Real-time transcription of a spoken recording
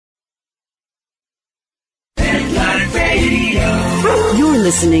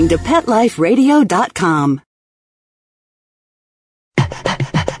listening to PetLifeRadio.com.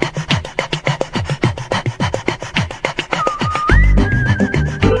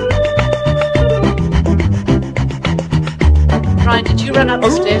 Brian, did you run up the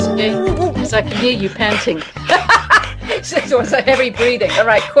stairs again? Because I can hear you panting. So it was a heavy breathing. All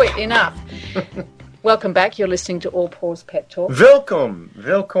right, quick, enough. Welcome back. You're listening to All Paws Pet Talk. Welcome.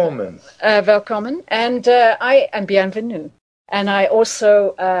 Welcome. And I am bienvenue. And I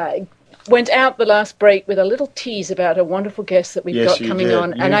also went out the last break with a little tease about a wonderful guest that we've got coming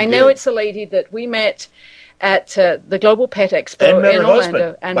on. And I know it's a lady that we met at the Global Pet Expo and met in her Orlando.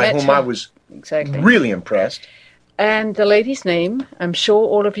 husband, And by met whom her. I was Exactly. really impressed. And the lady's name, I'm sure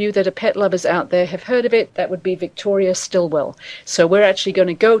all of you that are pet lovers out there have heard of it, that would be Victoria Stilwell. So we're actually going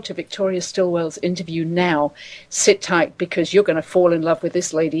to go to Victoria Stilwell's interview now. Sit tight, because you're going to fall in love with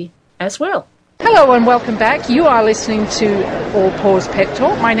this lady as well. Hello and welcome back. You are listening to All Paws Pet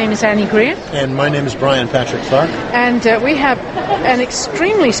Talk. My name is Annie Greer. And my name is Brian Patrick Clark. And we have an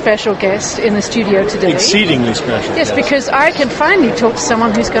extremely special guest in the studio today. Exceedingly special. Yes, because I can finally talk to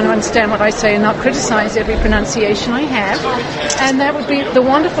someone who's going to understand what I say and not criticize every pronunciation I have. And that would be the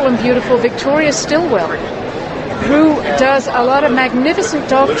wonderful and beautiful Victoria Stilwell, who does a lot of magnificent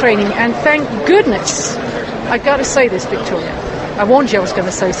dog training. And thank goodness, I've got to say this, Victoria. I warned you I was going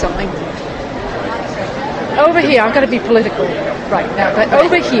to say something. Over here, I'm going to be political right now, but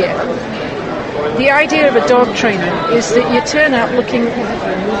over here, the idea of a dog trainer is that you turn up looking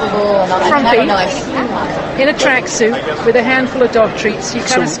frumpy in a tracksuit with a handful of dog treats. You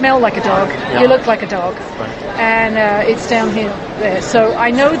kind of smell like a dog. You look like a dog. And it's down here there. So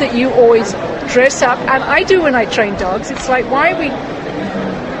I know that you always dress up, and I do when I train dogs. It's like, why are we...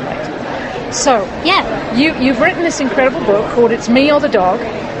 So, you've written this incredible book called It's Me or the Dog,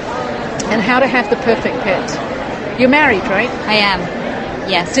 and How to Have the Perfect Pet. You're married, right? I am.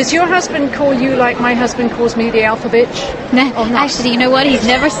 Yes. Does your husband call you like my husband calls me, the alpha bitch? No, actually, you know what? He's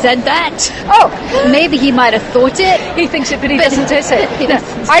never said that. Oh! Maybe he might have thought it. He thinks it, but he doesn't say it. He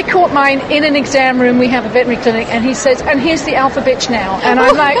doesn't. I caught mine in an exam room. We have a veterinary clinic, and he says, and here's the alpha bitch now. And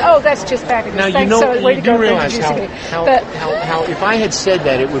I'm like, oh, that's just fabulous. Now, Thanks, you know, so way to you go do for realize introducing me. how if I had said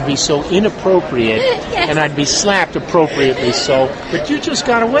that, it would be so inappropriate, Yes. and I'd be slapped appropriately so, but you just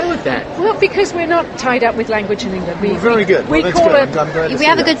got away with that. Well, because we're not tied up with language in England. Very good. We Well, that's call good. it... I'm glad to We see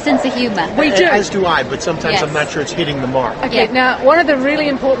have a that. good sense of humour. We do. As do I, but sometimes Yes. I'm not sure it's hitting the mark. Okay, Yeah. now, one of the really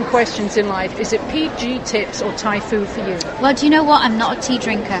important questions in life, is it PG tips or Thai food for you? Well, do you know what? I'm not a tea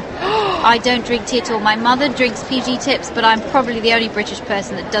drinker. I don't drink tea at all. My mother drinks PG tips, but I'm probably the only British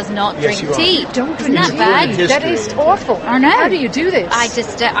person that does not Yes, drink you are. tea. Don't Isn't drink that tea. bad? History. That is awful. I know. How do you do this?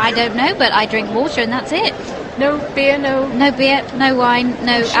 I don't know, but I drink water and that's it. No beer, no... No beer, no wine,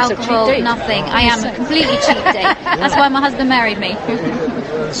 no She's a alcohol, cheap date. nothing. Oh, I am a insane. completely cheap date. That's why my husband married me.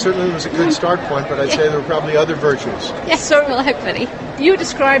 Certainly was a good start point, but I'd say there were probably other virtues. Yes, So- well, hopefully. You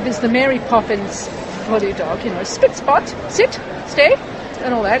described as the Mary Poppins for your dog, you know, spit spot, sit, stay,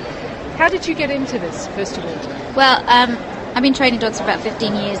 and all that. How did you get into this, first of all? Well, I've been training dogs for about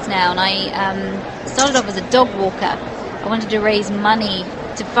 15 years now, and I started off as a dog walker. I wanted to raise money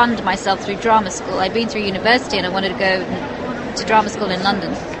to fund myself through drama school. I'd been through university and I wanted to go to drama school in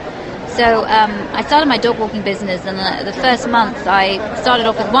London. So I started my dog walking business, and the first month I started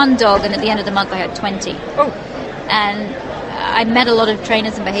off with one dog, and at the end of the month I had 20. Oh, And I met a lot of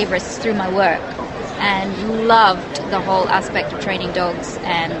trainers and behaviorists through my work and loved the whole aspect of training dogs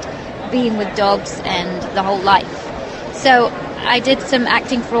and being with dogs and the whole life. So I did some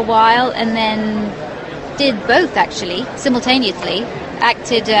acting for a while and then did both actually, simultaneously.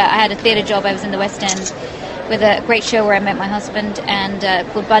 Acted, I had a theatre job, I was in the West End with a great show where I met my husband and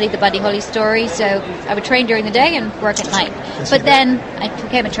called Buddy, the Buddy Holly Story. So I would train during the day and work at night. But then I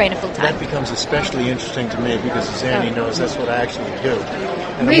became a trainer full time. That becomes especially interesting to me because, as Annie knows, that's what I actually do.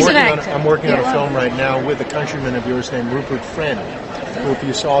 And He's an actor. I'm working on a film right now with a countryman of yours named Rupert Friend, who, if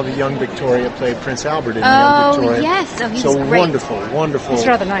you saw the Young Victoria, played Prince Albert in the Young Victoria. Yes, he's so great. wonderful. He's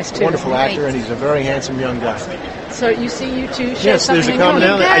rather nice, too. Wonderful actor, Great. and he's a very handsome young guy. so you see you two share Yes, there's something a in common.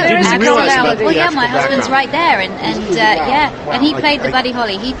 commonality. I Yeah, there is didn't a realize about commonality. Well, yeah, my theatrical husband's background. right there, and Wow. and he played the I- Buddy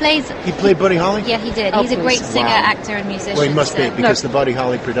Holly. He plays, He played Buddy Holly? yeah, he did. Oh, He's a great please. singer, Wow. actor, and musician. Well, he must be, so- because the Buddy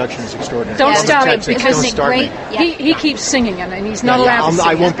Holly production is extraordinary. Don't Yeah, start it it was because a don't start great, me. yeah. he keeps singing and he's not Yeah, allowed to sing.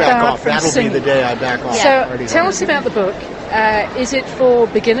 I won't back Barred off. from That'll be singing. the day I back off. Yeah. Buddy So tell Holly. us about the book. Is it for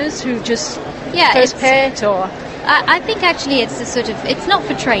beginners who just Yeah, first it's- pet or... I think actually it's a sort of, it's not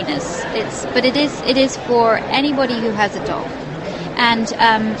for trainers, but it is for anybody who has a dog, and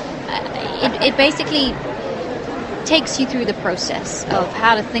it basically takes you through the process of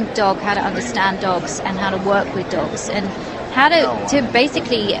how to think dog, how to understand dogs, and how to work with dogs. And how to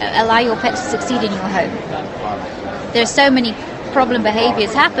basically allow your pet to succeed in your home. There's so many problem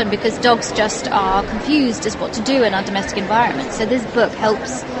behaviors happen because dogs just are confused as what to do in our domestic environment. So this book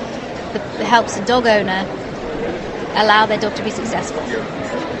helps a dog owner allow their dog to be successful.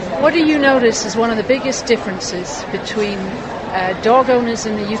 What do you notice is one of the biggest differences between dog owners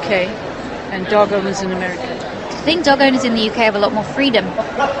in the UK and dog owners in America? I think dog owners in the UK have a lot more freedom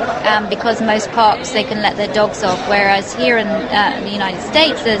because most parks they can let their dogs off, whereas here in the United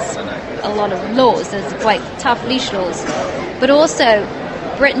States there's a lot of laws. There's quite tough leash laws. But also,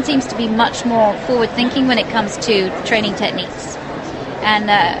 Britain seems to be much more forward-thinking when it comes to training techniques. And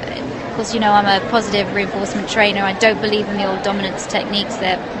of course, I'm a positive reinforcement trainer. I don't believe in the old dominance techniques.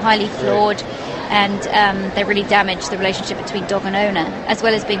 They're highly flawed and they really damage the relationship between dog and owner, as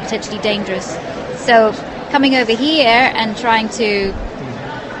well as being potentially dangerous. So coming over here and trying to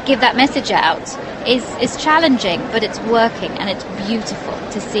give that message out is challenging, but it's working, and it's beautiful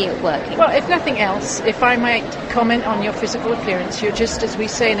to see it working. Well, if nothing else, if I might comment on your physical appearance, you're just, as we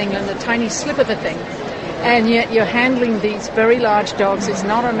say in England, a tiny slip of a thing. And yet you're handling these very large dogs. It's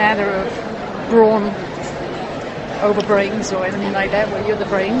not a matter of brawn over brains or anything like that, where you're the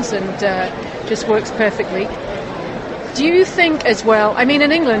brains and just works perfectly. Do you think as well, I mean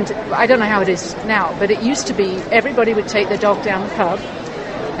in England, I don't know how it is now, but it used to be everybody would take their dog down the pub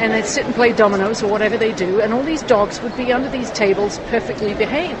and they'd sit and play dominoes or whatever they do, and all these dogs would be under these tables perfectly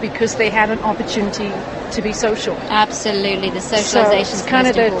behaved because they had an opportunity to be social. Absolutely, the socialization. So it's kind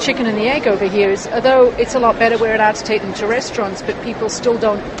of the chicken and the egg over here. Although it's a lot better, we're allowed to take them to restaurants, but people still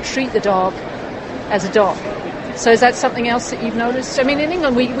don't treat the dog as a dog. So is that something else that you've noticed? I mean, in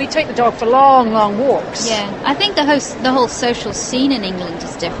England, we take the dog for long, long walks. Yeah, I think the whole social scene in England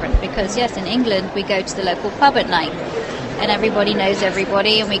is different because, yes, in England, we go to the local pub at night and everybody knows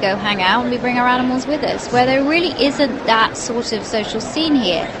everybody and we go hang out and we bring our animals with us, where there really isn't that sort of social scene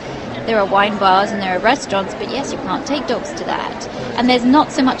here. There are wine bars and there are restaurants, but yes, you can't take dogs to that. And there's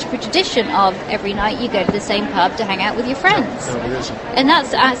not so much of a tradition of every night you go to the same pub to hang out with your friends. No, it isn't. And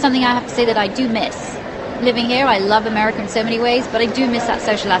that's something I have to say that I do miss. Living here, I love America in so many ways, but I do miss that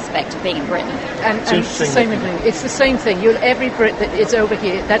social aspect of being in Britain. And it's the same with me. It's the same thing. Every Brit that is over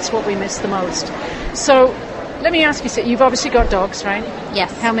here, that's what we miss the most. So let me ask you, so you've obviously got dogs, right?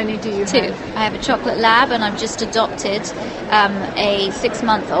 Yes. How many do you have? 2. I have a chocolate lab, and I've just adopted a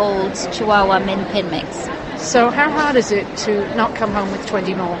 6-month-old Chihuahua Min Pin Mix. So how hard is it to not come home with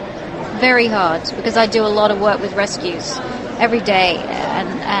 20 more? Very hard, because I do a lot of work with rescues every day,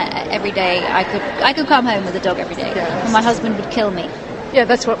 and every day I could come home with a dog every day. Yeah. And my husband would kill me. Yeah,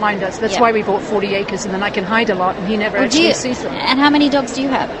 that's what mine does. That's why we bought 40 acres, and then I can hide a lot, and he never actually sees them. And how many dogs do you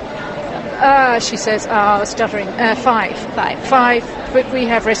have? She says, stuttering, 5. 5, but we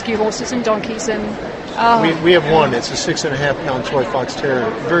have rescue horses and donkeys and... We have one. It's a 6.5-pound toy fox terrier.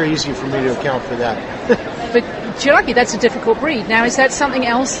 Very easy for me to account for that. But Jackie, that's a difficult breed. Now, is that something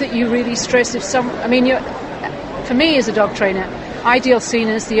else that you really stress? For me as a dog trainer, ideal scene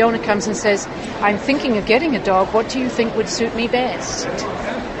is the owner comes and says, I'm thinking of getting a dog. What do you think would suit me best?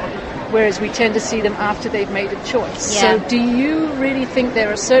 Whereas we tend to see them after they've made a choice. Yeah. So do you really think there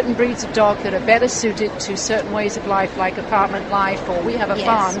are certain breeds of dog that are better suited to certain ways of life, like apartment life, or we have a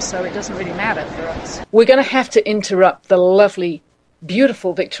farm, so it doesn't really matter for us? We're going to have to interrupt the lovely,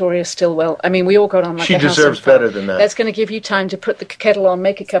 beautiful Victoria Stilwell. I mean, we all got on like she a house on fire. deserves better than that. That's going to give you time to put the kettle on,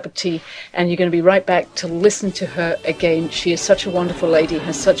 make a cup of tea, and you're going to be right back to listen to her again. She is such a wonderful lady,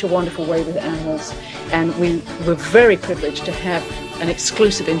 has such a wonderful way with animals, and we were very privileged to have an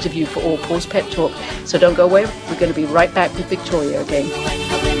exclusive interview for All Paws Pet Talk. So don't go away. We're going to be right back with Victoria again.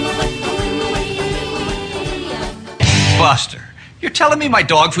 Buster, you're telling me my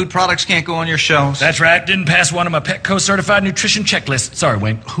dog food products can't go on your shelves? That's right. Didn't pass one of my Petco certified nutrition checklists. Sorry,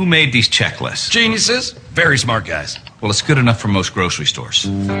 Wayne. Who made these checklists? Geniuses. Very smart guys. Well, it's good enough for most grocery stores.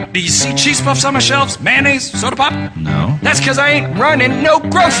 Do you see cheese puffs on my shelves? Mayonnaise? Soda pop? No. That's because I ain't running no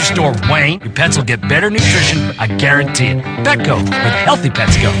grocery store, Wayne. Your pets will get better nutrition, I guarantee it. Petco, where healthy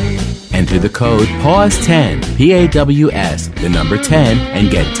pets go. Enter the code PAWS10, PAWS, the number 10,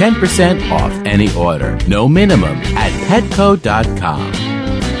 and get 10% off any order. No minimum at petco.com.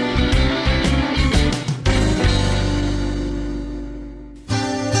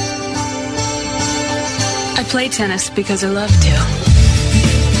 I play tennis because I love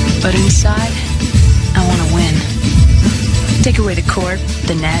to. But inside, I want to win. Take away the court,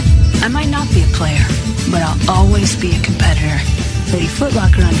 the net. I might not be a player, but I'll always be a competitor. Lady Foot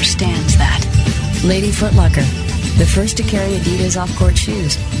Locker understands that. Lady Foot Locker, the first to carry Adidas off-court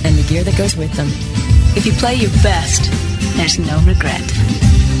shoes and the gear that goes with them. If you play your best, there's no regret.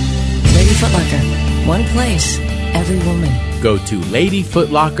 Lady Foot Locker, one place, every woman. Go to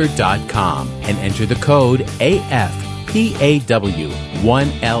ladyfootlocker.com and enter the code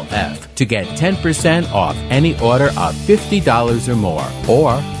AFPAW1LF to get 10% off any order of $50 or more.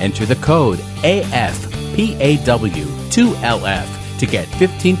 Or enter the code AFPAW2LF to get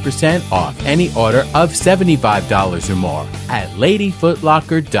 15% off any order of $75 or more at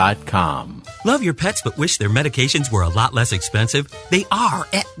ladyfootlocker.com. Love your pets but wish their medications were a lot less expensive? They are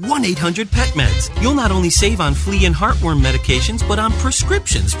at 1-800-PET-MEDS. You'll not only save on flea and heartworm medications, but on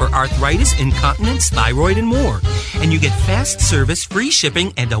prescriptions for arthritis, incontinence, thyroid, and more. And you get fast service, free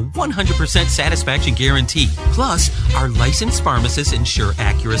shipping, and a 100% satisfaction guarantee. Plus, our licensed pharmacists ensure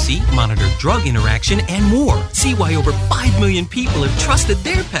accuracy, monitor drug interaction, and more. See why over 5 million people have trusted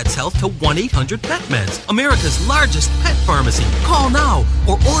their pet's health to 1-800-PET-MEDS, America's largest pet pharmacy. Call now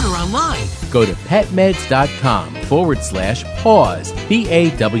or order online. Go to petmeds.com/pause,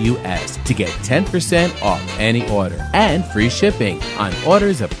 PAWS, to get 10% off any order and free shipping on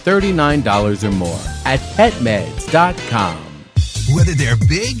orders of $39 or more at petmeds.com. Whether they're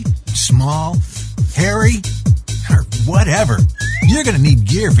big, small, hairy, or whatever, you're going to need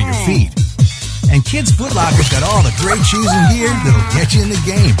gear for your feet. And Kids Foot Locker's got all the great shoes and gear that'll get you in the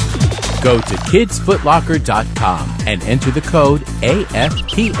game. Go to kidsfootlocker.com and enter the code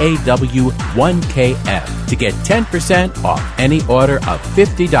AFPAW1KF to get 10% off any order of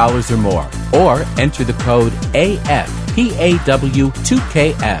 $50 or more. Or enter the code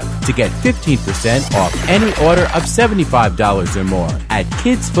AFPAW2KF to get 15% off any order of $75 or more at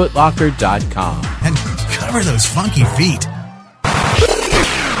kidsfootlocker.com. And cover those funky feet.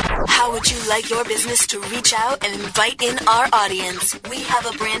 How would you like your business to reach out and invite in our audience? We have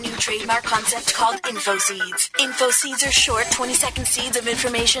a brand new trademark concept called InfoSeeds. InfoSeeds are short 20-second seeds of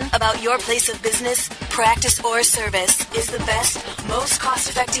information about your place of business, practice, or service. Is the best, most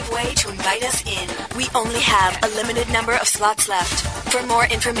cost-effective way to invite us in. We only have a limited number of slots left. For more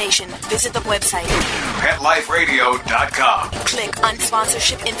information, visit the website PetLifeRadio.com. Click on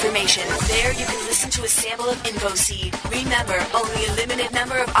sponsorship information. There you can listen to a sample of InfoSeed. Remember, only a limited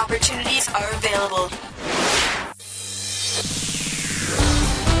number of opportunities are available.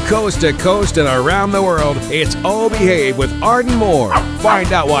 Coast to coast and around the world, it's Oh Behave with Arden Moore.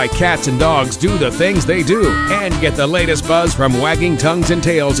 Find out why cats and dogs do the things they do and get the latest buzz from wagging tongues and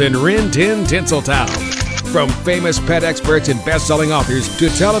tails in Rin Tin Tinseltown. From famous pet experts and best-selling authors to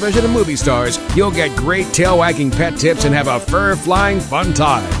television and movie stars, you'll get great tail-wagging pet tips and have a fur-flying fun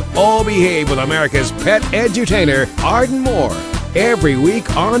time. Oh Behave with America's pet edutainer, Arden Moore. Every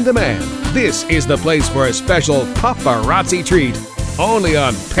week on demand. This is the place for a special paparazzi treat. Only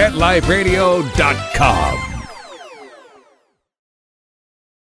on PetLifeRadio.com.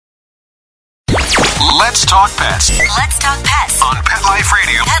 Let's talk pets. Let's talk pets On Pet Life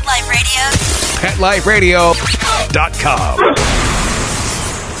Radio. Pet Life PetLifeRadio.com. Radio.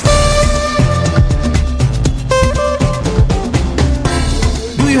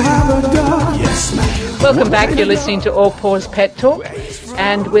 Do you have a dog? Yes, ma'am. Welcome back. You're listening to All Paws Pet Talk.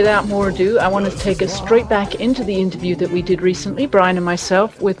 And without more ado, I want to take us straight back into the interview that we did recently, Brian and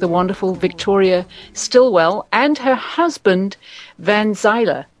myself, with the wonderful Victoria Stilwell and her husband, Van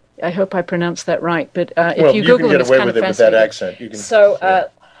Zyler. I hope I pronounced that right. But if you Google it, it's kind of fascinating. With that accent. You can, so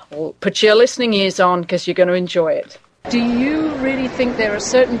well, put your listening ears on because you're going to enjoy it. Do you really think there are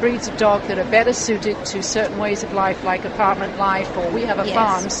certain breeds of dog that are better suited to certain ways of life, like apartment life, or we have a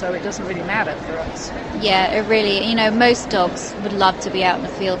farm, so it doesn't really matter for us? Yeah, it really, most dogs would love to be out in the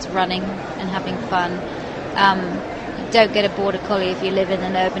fields running and having fun. You don't get a border collie if you live in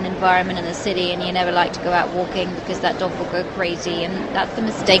an urban environment in the city and you never like to go out walking because that dog will go crazy, and that's the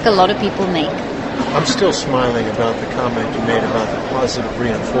mistake a lot of people make. I'm still smiling about the comment you made about the positive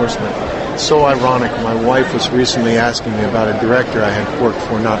reinforcement. It's so ironic. My wife was recently asking me about a director I had worked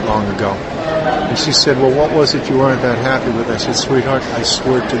for not long ago. And she said, well, what was it you weren't that happy with? I said, sweetheart, I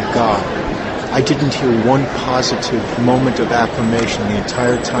swear to God, I didn't hear one positive moment of affirmation the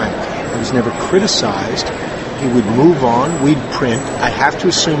entire time. I was never criticized. He would move on. We'd print. I have to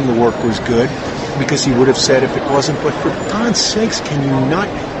assume the work was good because he would have said if it wasn't. But for God's sakes, can you not...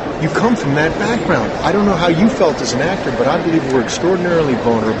 You come from that background. I don't know how you felt as an actor, but I believe we're extraordinarily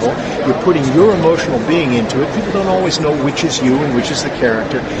vulnerable. You're putting your emotional being into it. People don't always know which is you and which is the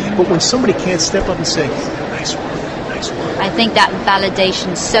character. But when somebody can't step up and say, nice work, nice work. I think that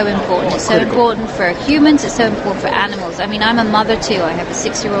validation is so important. It's so important for humans. It's so important for animals. I mean, I'm a mother too. I have a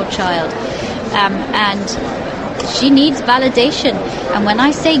 6-year-old child. And she needs validation. And when I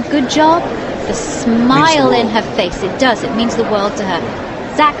say good job, the smile in her face, it does. It means the world to her.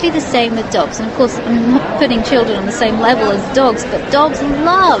 Exactly the same with dogs. And of course, I'm not putting children on the same level as dogs, but dogs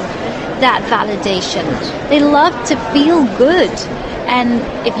love that validation. They love to feel good. And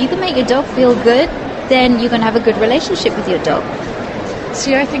if you can make your dog feel good, then you're going to have a good relationship with your dog.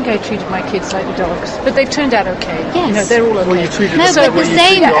 See, I think I treated my kids like the dogs, but they've turned out okay. Yes. You know, they're all okay. Well, you treated No, them but the well.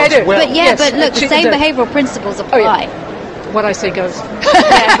 same. I do. But yeah, Yes, but look, I the treat same them. behavioural principles apply. Oh, yeah. What I say goes.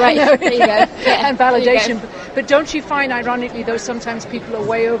 Yeah, right. There you go. Yeah. And validation. But don't you find, ironically, though, sometimes people are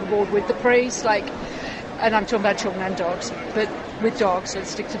way overboard with the praise, like, and I'm talking about children and dogs, but with dogs,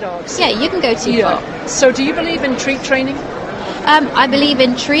 let's stick to dogs. Yeah, you can go too far. So do you believe in treat training? I believe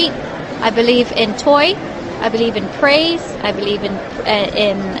in treat. I believe in toy. I believe in praise. I believe in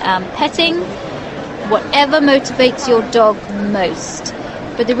petting. Whatever motivates your dog most.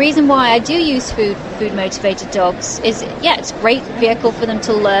 But the reason why I do use food motivated dogs is, it's a great vehicle for them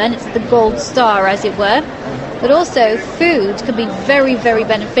to learn. It's the gold star, as it were. But also, food can be very, very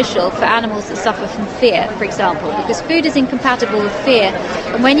beneficial for animals that suffer from fear, for example, because food is incompatible with fear.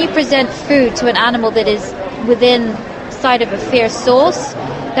 And when you present food to an animal that is within sight of a fear source,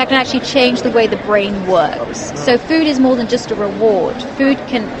 that can actually change the way the brain works. So food is more than just a reward. Food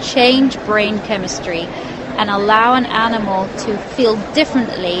can change brain chemistry and allow an animal to feel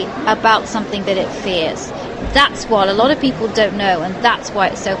differently about something that it fears. That's what a lot of people don't know, and that's why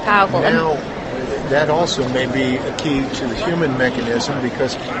it's so powerful. Now, that also may be a key to the human mechanism,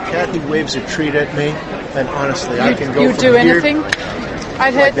 because Kathy waves a treat at me, and honestly, I can go You from do here anything?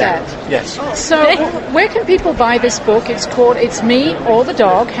 I've heard like that. Yes. So, where can people buy this book? It's called "It's Me or the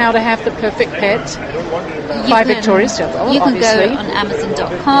Dog: How to Have the Perfect Pet" by Victoria Stilwell. You can obviously go on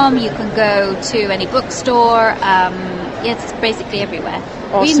Amazon.com. You can go to any bookstore. It's basically everywhere.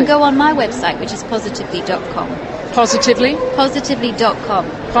 Or you Awesome. can go on my website, which is positively.com. Positively? Positively.com.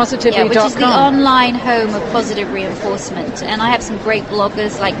 Positively.com. Yeah, which is the online home of positive reinforcement. And I have some great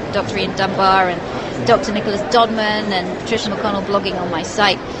bloggers like Dr. Ian Dunbar and Dr. Nicholas Dodman and Patricia McConnell blogging on my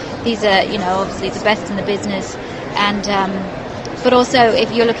site. These are, obviously the best in the business. And but also,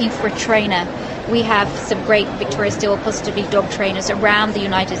 if you're looking for a trainer, we have some great Victoria Stilwell Positively dog trainers around the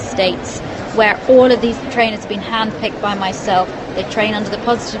United States, where all of these trainers have been handpicked by myself. They train under the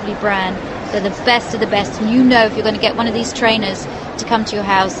Positively brand. They're the best of the best. And if you're going to get one of these trainers to come to your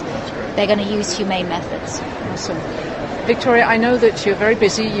house, they're going to use humane methods. Awesome. Victoria, I know that you're very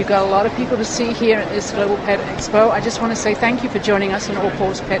busy. You've got a lot of people to see here at this Global Pet Expo. I just want to say thank you for joining us on All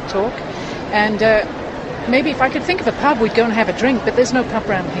Paws Pet Talk. And maybe if I could think of a pub, we'd go and have a drink, but there's no pub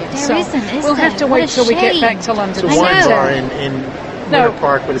around here. There isn't, is we'll have to there? wait What a till we get shame. back to London. It's a wine bar in Winter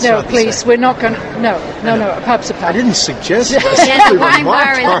Park, but it's not the please, same. we're not going to... No, a pub's a pub. I didn't suggest that. Yeah, the It was wine my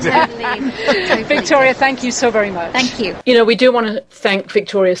bar is turn. totally Victoria, thank you so very much. Thank you. We do want to thank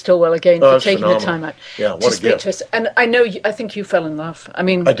Victoria Stilwell again for it's taking phenomenal. the time out Yeah, what to a speak gift. to us. And I think you fell in love. I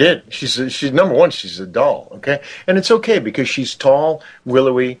mean... I did. She's number one. She's a doll. Okay, and it's okay because she's tall,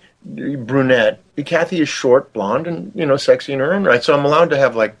 willowy, brunette. Kathy is short, blonde, and sexy in her own right. So I'm allowed to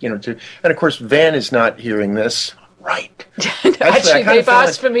have two. And of course, Van is not hearing this. Right. Actually, they've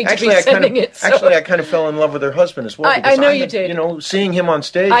asked for me to be sending it. So. Actually, I kind of fell in love with her husband as well. I know you did. Seeing him on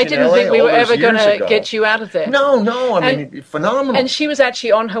stage. I didn't in LA think we all were those ever going years to ago. get you out of there. No. I mean, phenomenal. And she was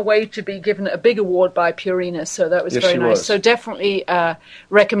actually on her way to be given a big award by Purina, so that was Yes, very she nice. was. So definitely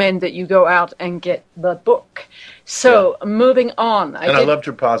recommend that you go out and get the book. So moving on. I loved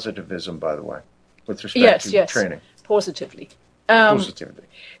her positivism, by the way, with respect to training. Positively. Positively.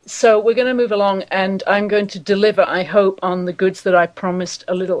 So we're going to move along, and I'm going to deliver, I hope, on the goods that I promised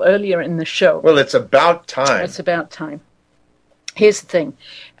a little earlier in the show. Well, it's about time. It's about time. Here's the thing.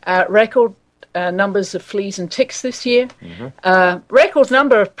 Record numbers of fleas and ticks this year. Record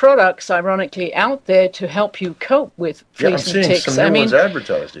number of products, ironically, out there to help you cope with fleas I'm and seeing ticks. some new ones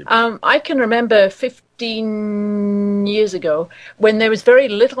advertised. Even. I can remember 15 years ago when there was very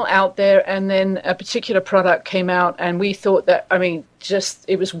little out there, and then a particular product came out, and we thought that,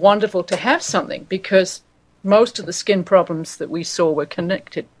 it was wonderful to have something, because most of the skin problems that we saw were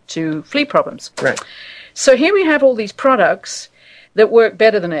connected to flea problems. Right. So here we have all these products that work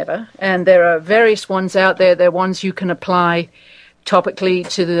better than ever, and there are various ones out there. There are ones you can apply topically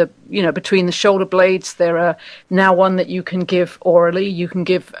to the, between the shoulder blades. There are now one that you can give orally. You can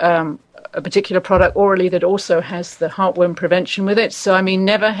give a particular product orally that also has the heartworm prevention with it. So,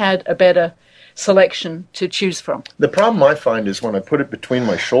 never had a better selection to choose from. The problem I find is when I put it between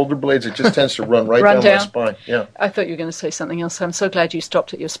my shoulder blades, it just tends to run right down my spine. Yeah. I thought you were going to say something else. I'm so glad you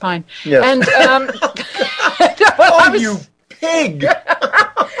stopped at your spine. Yes. And you pig!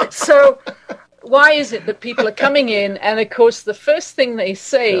 So why is it that people are coming in, and of course the first thing they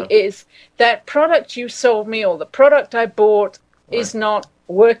say is that product you sold me or the product I bought is not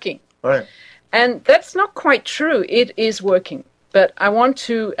working. Right. And that's not quite true. It is working. But I want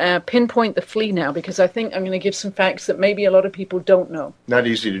to pinpoint the flea now, because I think I'm going to give some facts that maybe a lot of people don't know. Not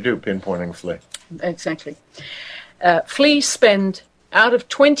easy to do, pinpointing a flea. Exactly. Fleas spend, out of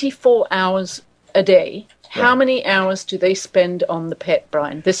 24 hours a day, how many hours do they spend on the pet,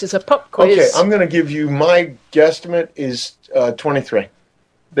 Brian? This is a pop quiz. Okay, I'm going to give you my guesstimate is 23.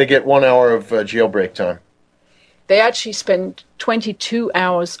 They get 1 hour of jailbreak time. They actually spend 22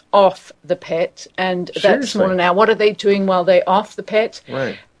 hours off the pet, and that's Seriously? smaller now. What are they doing while they're off the pet?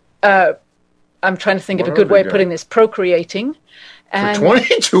 Right. I'm trying to think of a good way of putting this. Procreating. And, for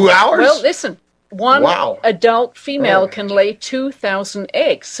 22 hours? Well, listen. One adult female can lay 2,000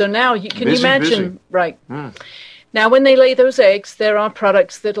 eggs. So now you can imagine, right? Now, when they lay those eggs, there are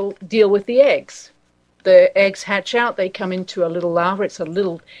products that'll deal with the eggs. The eggs hatch out. They come into a little larva. It's a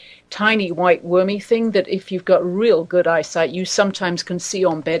little tiny white wormy thing that if you've got real good eyesight, you sometimes can see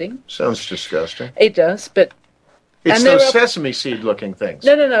on bedding. Sounds disgusting. It does, but... It's those sesame seed-looking things.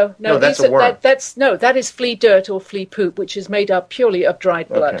 No, that's a worm. That is flea dirt or flea poop, which is made up purely of dried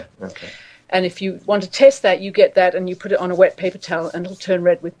blood. Okay. And if you want to test that, you get that and you put it on a wet paper towel and it'll turn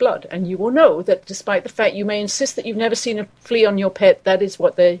red with blood. And you will know that despite the fact you may insist that you've never seen a flea on your pet, that is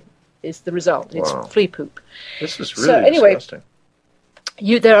what is the result. It's flea poop. This is really disgusting.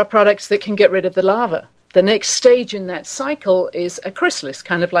 There are products that can get rid of the larva. The next stage in that cycle is a chrysalis,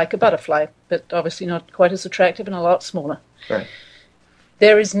 kind of like a butterfly, but obviously not quite as attractive and a lot smaller. Right.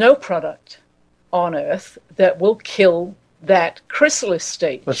 There is no product on Earth that will kill that chrysalis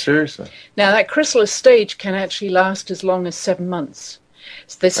stage. Well, seriously. Now, that chrysalis stage can actually last as long as 7 months.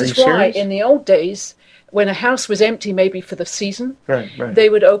 So this is why in the old days, when a house was empty, maybe for the season, they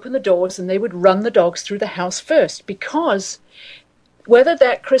would open the doors and they would run the dogs through the house first, because whether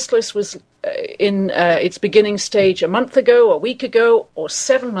that chrysalis was in its beginning stage a month ago, a week ago, or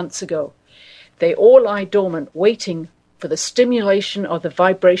 7 months ago, they all lie dormant, waiting for the stimulation or the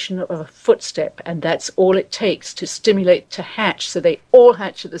vibration of a footstep, and that's all it takes to stimulate to hatch. So they all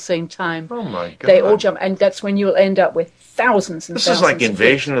hatch at the same time. Oh my God! They all jump, and that's when you'll end up with thousands and this thousands. This is like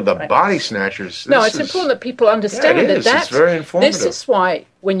Invasion of the Body Snatchers. It's important that people understand that. It's very informative. This is why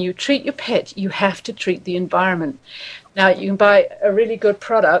when you treat your pet, you have to treat the environment. Now you can buy a really good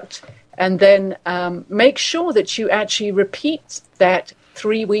product, and then make sure that you actually repeat that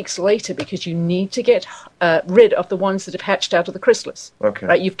 3 weeks later, because you need to get rid of the ones that have hatched out of the chrysalis. Okay.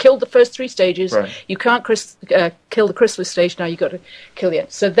 Right? You've killed the first 3 stages. Right. You can't kill the chrysalis stage. Now you've got to kill the end.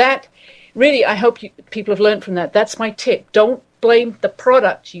 So that, really, I hope people have learned from that. That's my tip. Don't blame the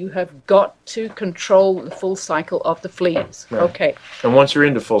product. You have got to control the full cycle of the fleas. Right. Okay. And once you're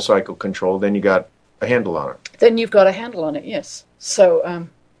into full cycle control, then you got a handle on it. Then you've got a handle on it, yes. So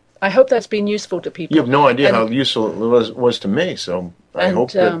I hope that's been useful to people. You have no idea how useful it was to me, so I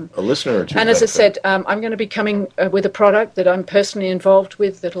hope that a listener or two. And as I said, I'm going to be coming with a product that I'm personally involved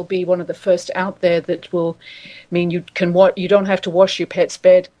with that'll be one of the first out there that will mean you don't have to wash your pet's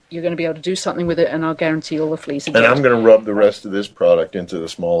bed. You're going to be able to do something with it, and I'll guarantee all the fleas are dead. And I'm going to rub the rest of this product into the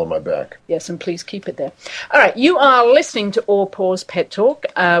small of my back. Yes, and please keep it there. All right, you are listening to All Paws Pet Talk.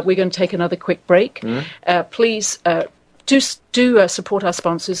 We're going to take another quick break. Please do support our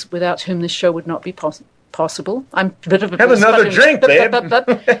sponsors, without whom this show would not be possible. I'm a bit of a... Have another drink, babe.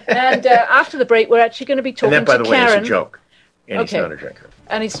 And after the break, we're actually going to be talking to Karen. And that, by the way, is a joke. And he's not a drinker.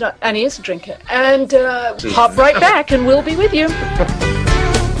 And he's not, and he is a drinker. And hop right back, and we'll be with you. Put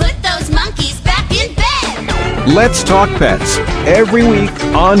those monkeys back in bed. Let's Talk Pets, every week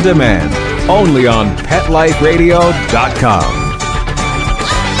on demand, only on PetLifeRadio.com.